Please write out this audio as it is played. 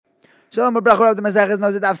Shalom Abracha of the Maseches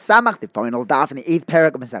Nazir Daf Samach, the final daf in the 8th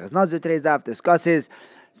parak of Maseches Nazir. Today's daf discusses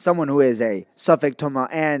someone who is a Safek Toma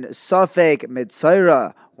and Safek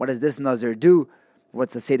Mitzaira. What does this Nazir do?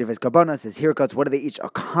 What's the state of his karbanos, his haircuts? What do they each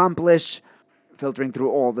accomplish? Filtering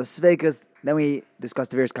through all the Svekas. Then we discuss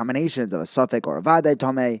the various combinations of a Safek or a Vadai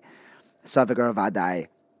Tome, Safek or a Vadai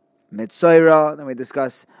Mitzaira. Then we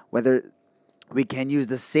discuss whether we can use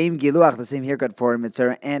the same giluach, the same haircut for a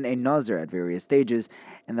mitzvah and a nazir at various stages.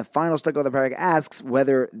 And the final stuck of the parak asks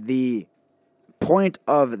whether the point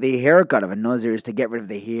of the haircut of a nazir is to get rid of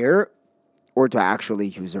the hair or to actually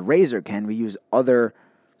use a razor. Can we use other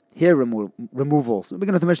hair removals? So we're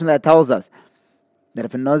going to mention that tells us that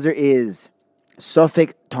if a nazir is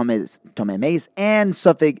safek tomemes and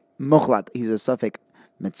safek muchlat, he's a safek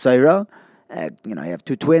mitzvah. You have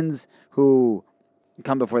two twins who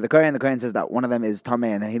come before the Kohen. The Kohen says that one of them is Tameh,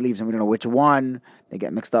 and then he leaves, and we don't know which one. They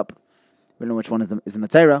get mixed up. We don't know which one is the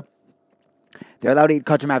Metzora. They're allowed to eat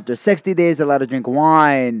kachim after 60 days. They're allowed to drink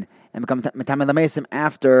wine and become Metameh Lamesim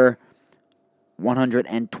after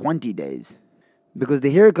 120 days. Because the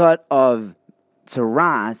haircut of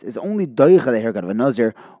Tzaras is only doicha, the haircut of a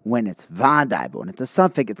Nazir, when it's Vadai. But when it's a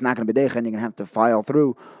Safek, it's not going to be doicha, and you're going to have to file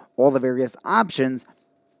through all the various options,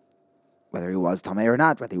 whether he was Tameh or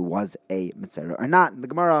not, whether he was a Mitzvah or not. In the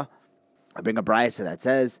Gemara, I bring a brayso that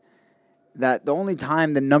says that the only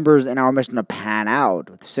time the numbers in our Mishnah pan out,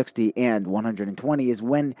 with 60 and 120, is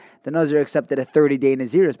when the Nazir accepted a 30-day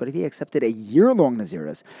Naziris. But if he accepted a year-long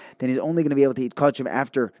Naziris, then he's only going to be able to eat kachim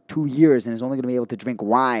after 2 years, and he's only going to be able to drink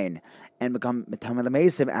wine and become Metameh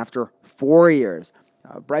Lamesim after 4 years.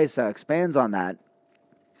 Brayso expands on that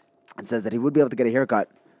and says that he would be able to get a haircut.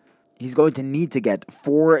 He's going to need to get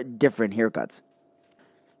 4 different haircuts.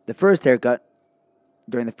 The first haircut,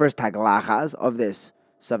 during the first taglachas of this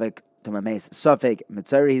Safek Tomames, Safek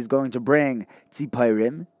Mitzvah, he's going to bring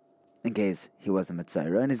tzipayrim, in case he was a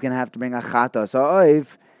Mitzvah, and he's going to have to bring a chatas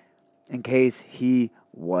ha'oif, in case he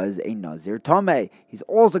was a Nazir Tomei. He's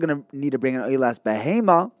also going to need to bring an oilas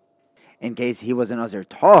behema, in case he was a Nazir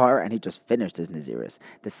Tahar and he just finished his Naziris.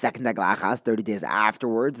 The second taglachas, 30 days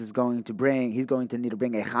afterwards, he's going to need to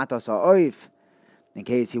bring a chatas ha'oif, in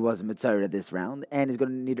case he was a Mitzvah this round, and he's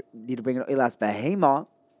going to need to bring an oilas behema,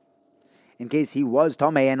 in case he was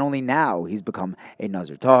Tomei and only now he's become a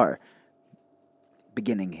Nazir Tahar,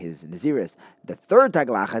 beginning his Naziris. The third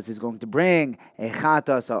taglachas is going to bring a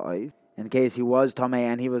chatas ha'oif, in case he was Tomei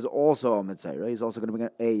and he was also a Mitzvah. He's also going to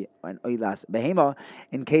bring an oilas behema,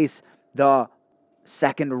 in case the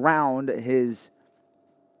second round, his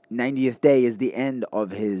 90th day, is the end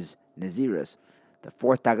of his Naziris. The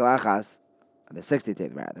fourth taglachas, the 60th day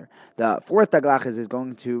rather, the fourth taglachas is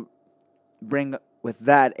going to bring with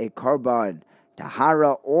that a karban,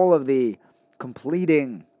 tahara, all of the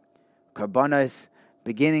completing karbanos,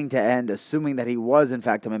 beginning to end, assuming that he was in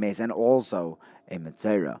fact a memes and also a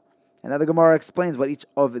mitzera. And now the Gemara explains what each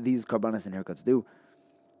of these karbanos and haircuts do.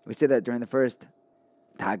 We say that during the first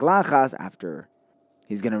taglachas, after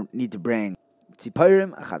he's going to need to bring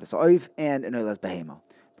tzipayrim, achatas ha'oif, and an oilas behema,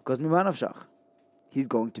 because mimanav shach, he's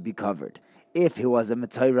going to be covered. If he was a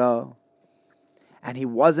mitzayra and he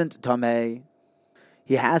wasn't tamei,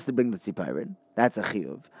 he has to bring the tzipayrim. That's a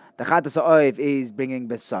chiyuv. The achatas ha'oif is bringing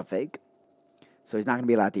besafek, so he's not going to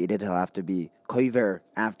be allowed to eat it. He'll have to be koiver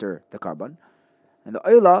after the karban. And the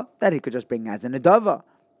oila, that he could just bring as an adava.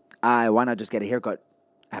 Why not just get a haircut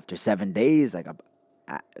after 7 days,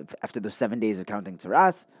 after those 7 days of counting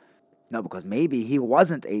tzaras? No, because maybe he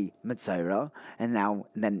wasn't a mitzayra, and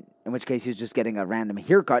then in which case he's just getting a random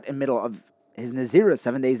haircut in the middle of his naziris,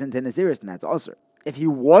 7 days into naziris, and that's also. If he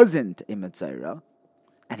wasn't a mitzayra,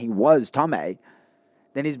 and he was tamei,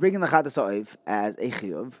 then he's bringing the chatas ha'oif as a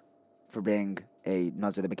chiyuv for being a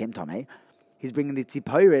nazir that became tamei. He's bringing the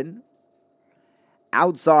tzipayrin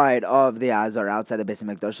outside of the azar, outside the Beis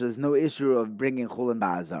Hamikdash. So there's no issue of bringing chulin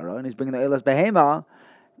ba'azara, and he's bringing the oilas behema.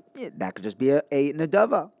 That could just be a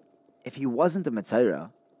nadava. If he wasn't a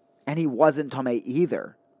mitzayra, and he wasn't tamei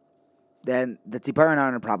either, then the tzipayrin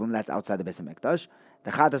aren't a problem. That's outside the Beis Hamikdash.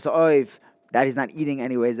 The chatas ha'oif, that he's not eating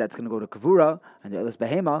anyways, that's going to go to kavura, and the oilas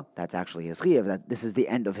behema, that's actually his chiyuv. That this is the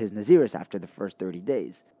end of his naziris after the first 30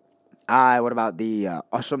 days. What about the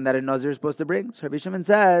ashram that a nazir is supposed to bring? So Rabbi Shimon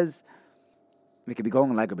says, we could be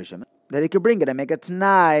going like Rabbi Shimon, that he could bring it and make a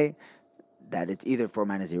t'nai that it's either for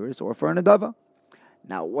my naziris or for an adava.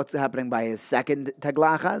 Now, what's happening by his second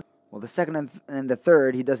taglachas? Well, the second and the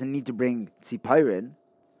third, he doesn't need to bring tzipayrin,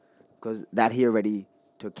 because that he already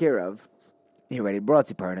took care of. He already brought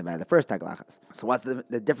tzipayrin by the first taglachas. So what's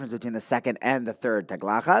the difference between the second and the third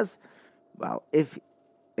taglachas? Well, if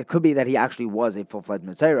it could be that he actually was a full-fledged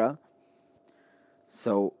mitzvah,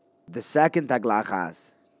 so The second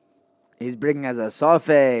taglachas, he's bringing as a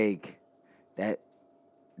sofek that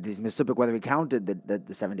this misupik whether he counted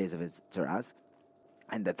the 7 days of his tzaras.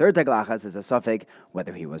 And the third taglachas is a sofek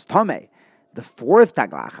whether he was tomei. The fourth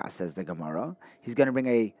taglachas, says the Gemara, he's going to bring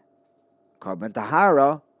a korban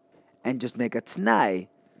tahara and just make a t'nai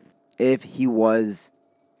if he was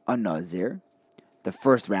a nazir. The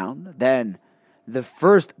first round. Then the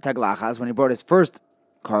first taglachas, when he brought his first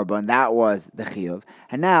korban, that was the chiyuv.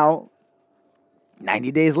 And now,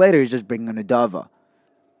 90 days later, he's just bringing a nedava.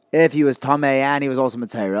 If he was tamei and he was also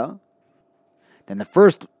metzora, then the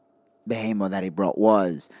first behemo that he brought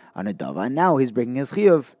was a nedava, and now he's bringing his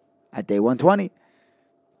chiyuv at day 120.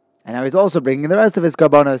 And now he's also bringing the rest of his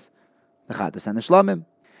karbanos, the chatos and the shlamim.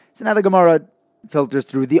 So now the Gemara filters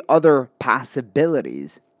through the other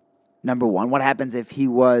possibilities. Number one, what happens if he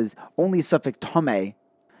was only sufik tamei?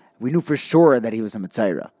 We knew for sure that he was a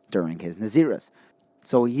metzora during his naziras.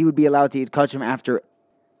 So he would be allowed to eat kachim after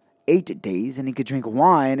 8 days, and he could drink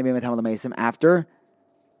wine after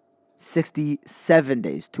 67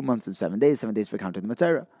 days, 2 months and 7 days, 7 days for counting the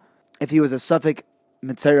metzora. If he was a sufik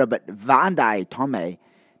metzora but vandai tamei,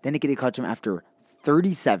 then he could eat kachim after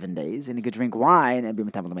 37 days, and he could drink wine and be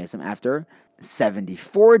metamel mesim after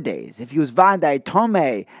 74 days. If he was vadai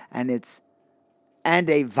tomei and a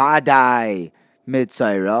vadai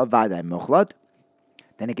mitzayra, vadai muchlat,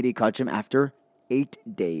 then he could eat kachim after 8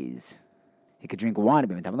 days. He could drink wine and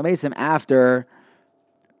be metamel mesim after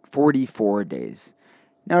 44 days.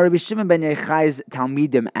 Now, Rabbi Shimon ben Yochai's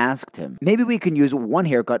Talmidim asked him, maybe we can use one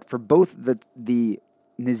haircut for both the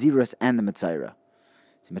Nazirus and the Mitzayra.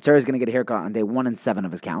 So Mitzayra is going to get a haircut on day 1 and 7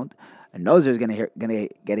 of his count, and Nazir is going to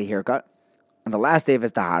get a haircut on the last day of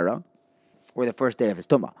his Tahara, or the first day of his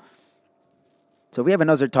Tumah. So if we have a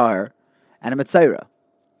Nazir Tahar and a Mitzayra,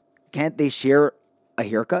 can't they share a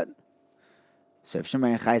haircut? So if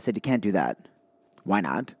Shimon ben Yochai said you can't do that, why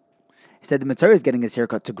not? He said the Mitzayra is getting his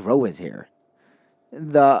haircut to grow his hair.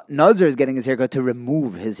 The Nazir is getting his haircut to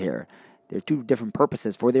remove his hair. There are two different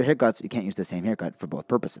purposes for their haircuts. You can't use the same haircut for both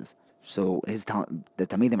purposes. So the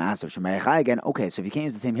Talmidim asked of Shemai Chai again, okay, so if you can't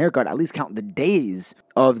use the same haircut, at least count the days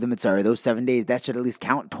of the Mitzvah, those 7 days, that should at least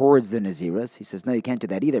count towards the Naziris. He says, no, you can't do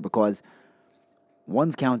that either, because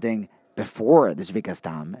one's counting before the Zrikas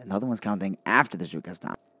Tam, and the other one's counting after the Zrikas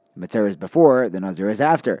Tam. The Mitzvah is before, the Nazir is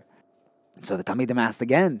after. So the Talmidim asked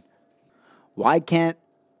again, why can't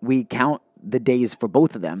we count the days for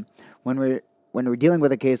both of them when we're dealing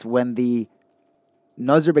with a case when the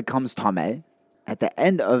Nazir becomes Tameh at the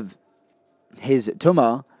end of his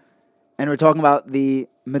Tumah, and we're talking about the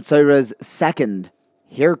Mitzvah's second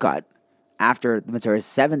haircut after the Mitzvah's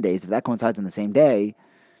 7 days, if that coincides on the same day,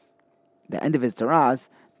 the end of his Taras,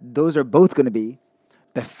 those are both going to be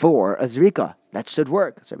before a Zrika. That should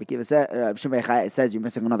work. So Rabbi Kiva says you're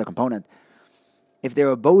missing another component. If they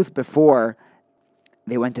were both before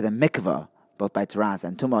they went to the mikvah, both by Taras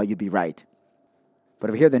and Tumah, you'd be right. But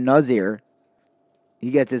over here, the Nazir,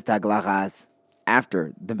 he gets his taglachas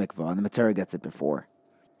after the mikvah, and the Mitzvah gets it before.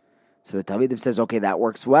 So the Talmidim says, okay, that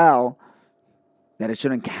works well, that it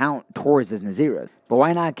shouldn't count towards his Nazirah. But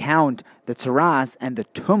why not count the Taras and the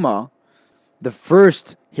Tumah, the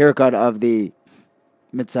first haircut of the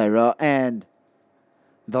Mitzvah, and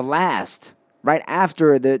the last, right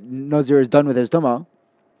after the Nazir is done with his Tumah,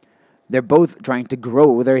 they're both trying to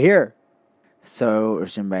grow their hair. So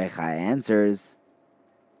Rav Shimon bar Yochai answers,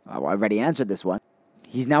 I already answered this one.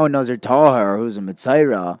 He's now a Nazir Tahar, who's a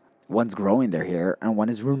Mitzayra. One's growing their hair, and one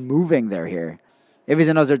is removing their hair. If he's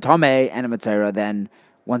a Nazir Tameh and a Mitzayra, then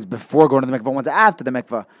one's before going to the mikvah, one's after the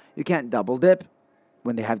mikvah. You can't double dip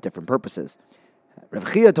when they have different purposes.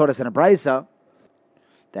 Rav Chia taught us in a Braisa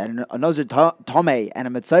that a Nazir Tameh and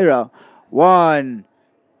a Mitzayra, one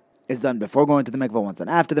is done before going to the mikvah, one's done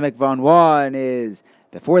after the mikvah, and one is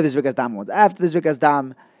before the Zrikas Dam, one's after the Zrikas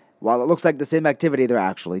Dam. While it looks like the same activity, they're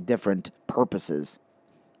actually different purposes,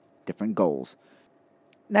 different goals.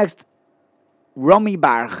 Next, Rami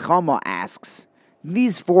Bar Chama asks,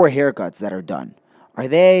 these 4 haircuts that are done, are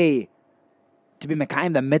they to be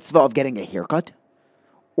mekayim the mitzvah of getting a haircut?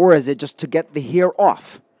 Or is it just to get the hair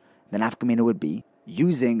off? The nafkamina would be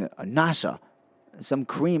using a nasha, some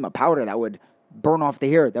cream, a powder that would burn off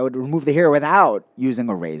the hair, that would remove the hair without using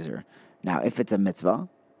a razor. Now, if it's a mitzvah,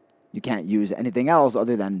 you can't use anything else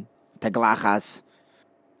other than taglachas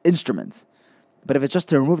instruments. But if it's just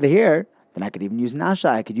to remove the hair, then I could even use nasha.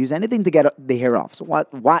 I could use anything to get the hair off. So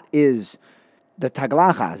what is the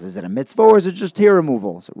taglachas? Is it a mitzvah or is it just hair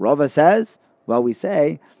removal? So Rava says, well, we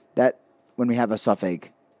say that when we have a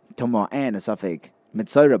safek tumah and a safek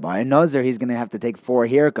mitzvah by a nazir, he's going to have to take 4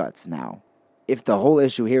 haircuts now. If the whole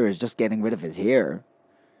issue here is just getting rid of his hair,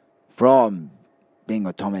 from being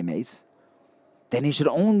a Tomei Mace, then he should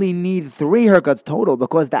only need 3 haircuts total,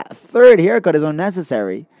 because that third haircut is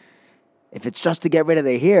unnecessary. If it's just to get rid of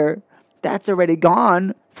the hair, that's already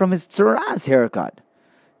gone from his tzuras haircut.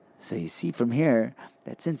 So you see from here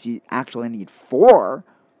that since you actually need 4,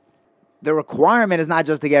 the requirement is not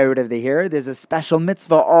just to get rid of the hair. There's a special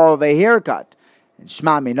mitzvah of a haircut. And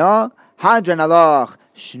Shema Mina, Hadran Aloch,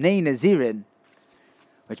 Shnei Nazirin,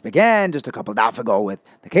 which began just a couple daf ago with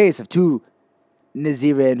the case of 2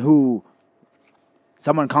 Nazirin who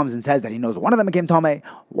someone comes and says that he knows one of them became Tomei.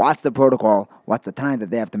 What's the protocol? What's the time that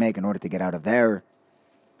they have to make in order to get out of their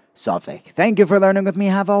suffix? Thank you for learning with me.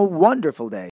 Have a wonderful day.